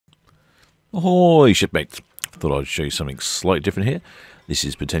Ahoy, shipmates! Thought I'd show you something slightly different here. This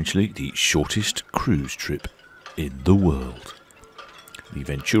is potentially the shortest cruise trip in the world. The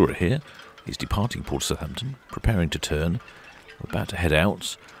Ventura here is departing Port Southampton, preparing to turn, about to head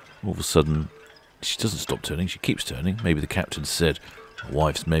out. All of a sudden, she doesn't stop turning, she keeps turning. Maybe the captain said, my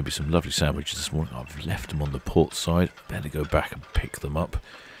wife's made me some lovely sandwiches this morning. I've left them on the port side, better go back and pick them up.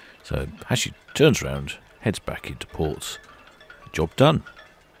 So as she turns around, heads back into port, job done.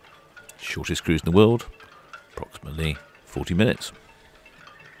 Shortest cruise in the world, approximately 40 minutes.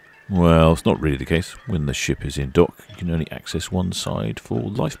 Well, it's not really the case. When the ship is in dock, you can only access one side for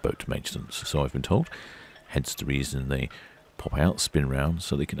lifeboat maintenance, so I've been told. Hence the reason they pop out, spin round,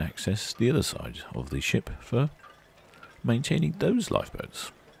 so they can access the other side of the ship for maintaining those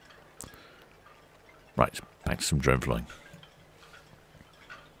lifeboats. Right, back to some drone flying.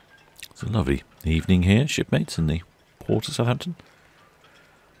 It's a lovely evening here, shipmates, in the port of Southampton.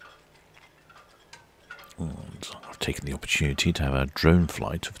 And I've taken the opportunity to have a drone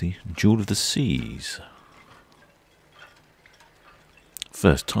flight of the Jewel of the Seas.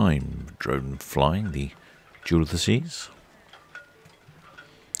 First time drone flying the Jewel of the Seas.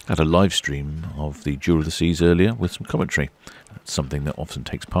 Had a live stream of the Jewel of the Seas earlier with some commentary. That's something that often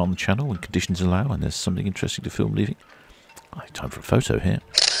takes part on the channel when conditions allow and there's something interesting to film leaving. Time for a photo here.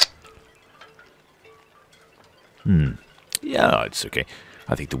 Yeah, it's okay.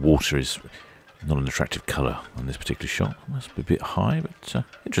 I think the water is not an attractive colour on this particular shot. Must be a bit high, but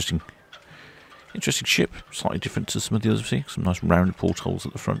interesting. Interesting ship. Slightly different to some of the others we see. Some nice rounded portholes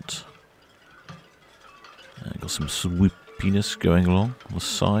at the front. Got some swoopiness going along on the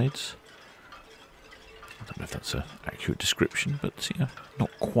sides. I don't know if that's an accurate description, but yeah, not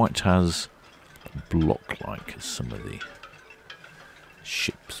quite as block-like as some of the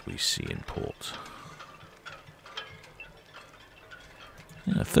ships we see in port.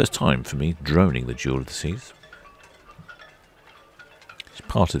 Yeah, first time for me droning the Jewel of the Seas. It's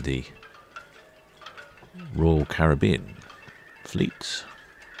part of the Royal Caribbean fleet.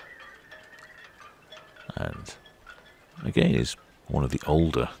 And again is one of the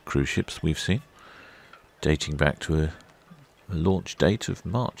older cruise ships we've seen, dating back to a launch date of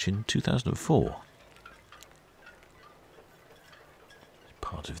March in 2004. It's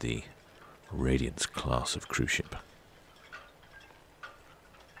part of the Radiance class of cruise ship.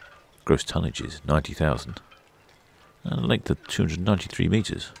 Gross tonnage is 90,000 and a length of 293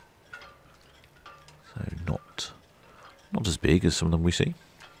 metres. So not as big as some of them we see.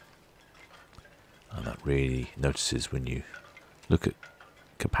 And that really notices when you look at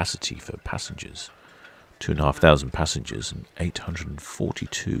capacity for passengers. 2,500 passengers and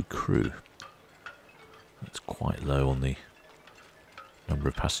 842 crew. That's quite low on the number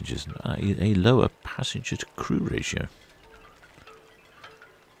of passengers. A lower passenger to crew ratio.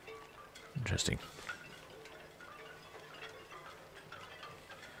 Interesting.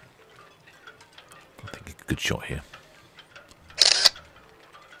 I think a good shot here.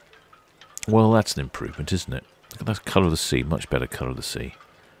 Well, that's an improvement, isn't it? Look at that colour of the sea, much better colour of the sea.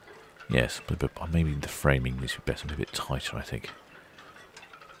 Yes, but maybe the framing needs to be better, a bit tighter, I think.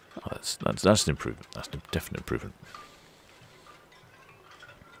 Oh, that's an improvement. That's a definite improvement.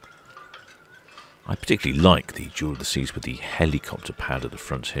 I particularly like the Jewel of the Seas with the helicopter pad at the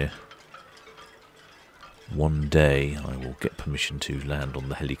front here. One day I will get permission to land on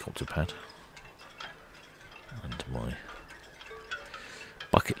the helicopter pad. And my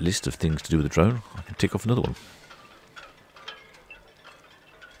bucket list of things to do with the drone, I can tick off another one.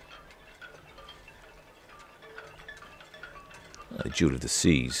 The Jewel of the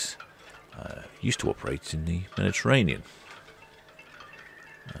Seas used to operate in the Mediterranean,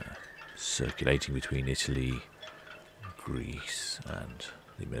 circulating between Italy, Greece and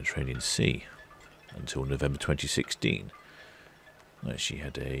the Mediterranean Sea until November 2016, where she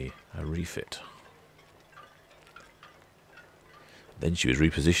had a refit. Then she was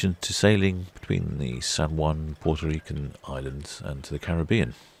repositioned to sailing between the San Juan, Puerto Rican islands and to the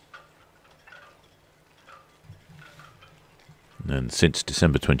Caribbean. And since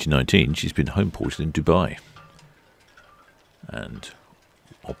December 2019, she's been homeported in Dubai and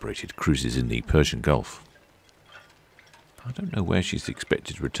operated cruises in the Persian Gulf. I don't know where she's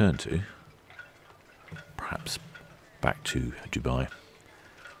expected to return to. Perhaps back to Dubai.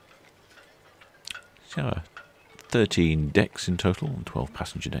 So, 13 decks in total and 12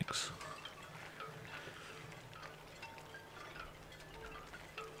 passenger decks.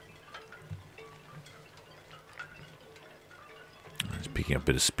 It's picking up a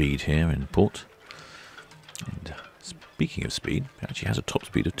bit of speed here in port. And speaking of speed, it actually has a top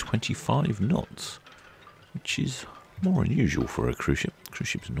speed of 25 knots, which is more unusual for a cruise ship. Cruise Cruise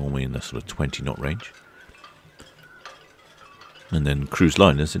ships normally in the sort of 20 knot range. And then cruise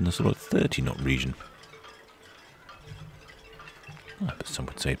liners in the sort of 30 knot region. But some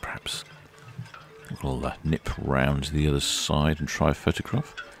would say perhaps we'll nip round to the other side and try a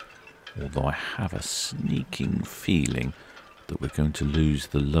photograph. Although I have a sneaking feeling that we're going to lose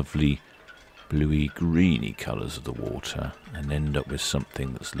the lovely bluey-greeny colours of the water and end up with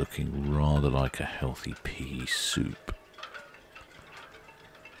something that's looking rather like a healthy pea soup.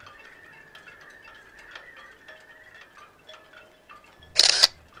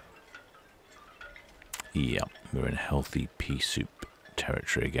 Yeah, we're in healthy pea soup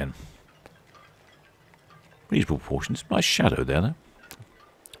territory again. Reasonable proportions. Nice shadow there, though.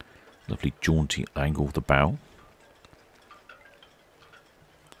 Lovely jaunty angle of the bow.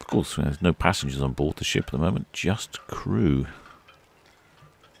 Of course, there's no passengers on board the ship at the moment, just crew.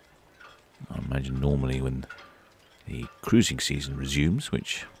 I imagine normally when the cruising season resumes,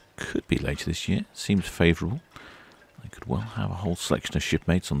 which could be later this year, seems favourable. I could well have a whole selection of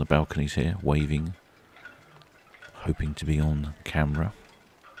shipmates on the balconies here, waving, hoping to be on camera.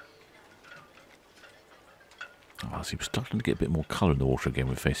 Oh, so we're starting to get a bit more colour in the water again.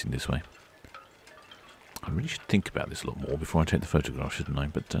 We're facing this way. I really should think about this a lot more before I take the photograph, shouldn't I?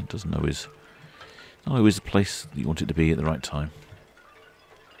 But it doesn't always, not always the place that you want it to be at the right time.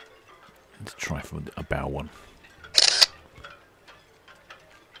 Let's try for a bow one.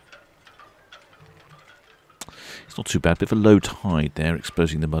 It's not too bad. Bit of a low tide there,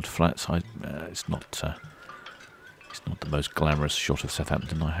 exposing the mud flats. It's not the most glamorous shot of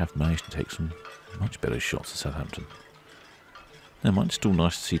Southampton. I have managed to take some much better shots of Southampton. Never mind, still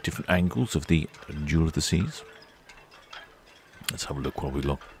nice to see different angles of the Jewel of the Seas. Let's have a look while we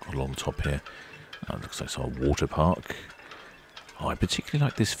look along the top here. It looks like it's our water park. Oh, I particularly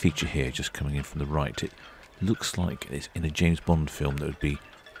like this feature here, just coming in from the right. It looks like it's in a James Bond film. There would be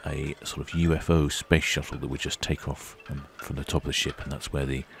a sort of UFO space shuttle that would just take off from the top of the ship, and that's where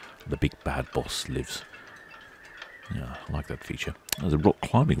the big bad boss lives. Yeah, I like that feature. There's a rock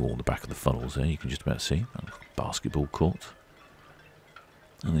climbing wall in the back of the funnels there, you can just about see. Basketball court.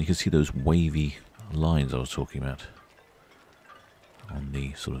 And you can see those wavy lines I was talking about on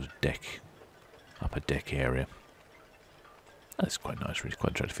the sort of deck, upper deck area. That's quite nice, really,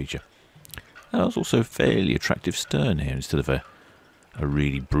 quite attractive feature. And there's also a fairly attractive stern here instead of a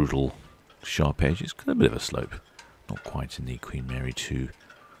really brutal sharp edge. It's got a bit of a slope. Not quite in the Queen Mary 2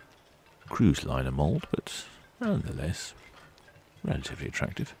 cruise liner mould, but nonetheless, relatively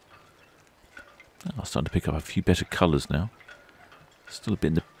attractive. I'm starting to pick up a few better colours now. Still a bit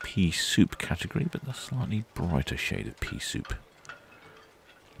in the pea soup category, but a slightly brighter shade of pea soup.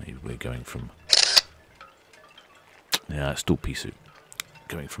 Maybe we're going from... Yeah, it's still pea soup.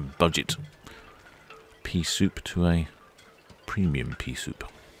 Going from budget pea soup to a premium pea soup.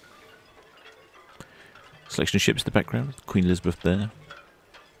 Selection of ships in the background. Queen Elizabeth there.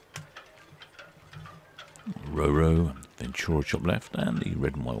 Roro, Ventura top left, and the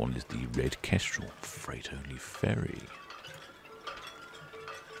red and white one is the Red Kestrel freight-only ferry.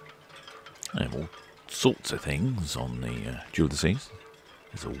 And all sorts of things on the Jewel of the Seas.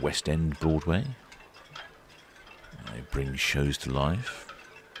 There's a West End Broadway. They bring shows to life.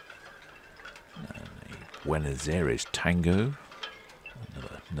 And a Buenos Aires Tango.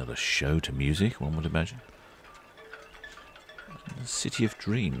 Another show to music, one would imagine. The City of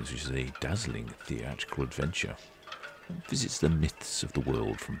Dreams, which is a dazzling theatrical adventure. It visits the myths of the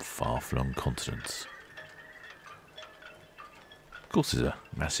world from far-flung continents. Of course, there's a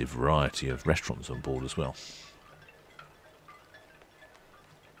massive variety of restaurants on board as well.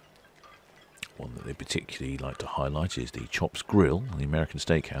 One that they particularly like to highlight is the Chops Grill, the American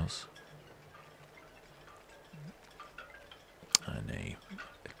Steakhouse. And a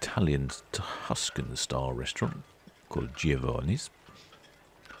Italian Tuscan style restaurant called Giovanni's.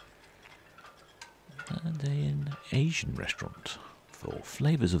 And an Asian restaurant for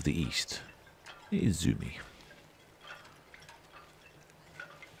flavours of the East, Izumi.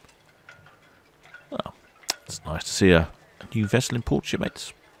 Well, it's nice to see a new vessel in port,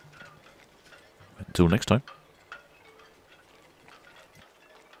 shipmates. Until next time.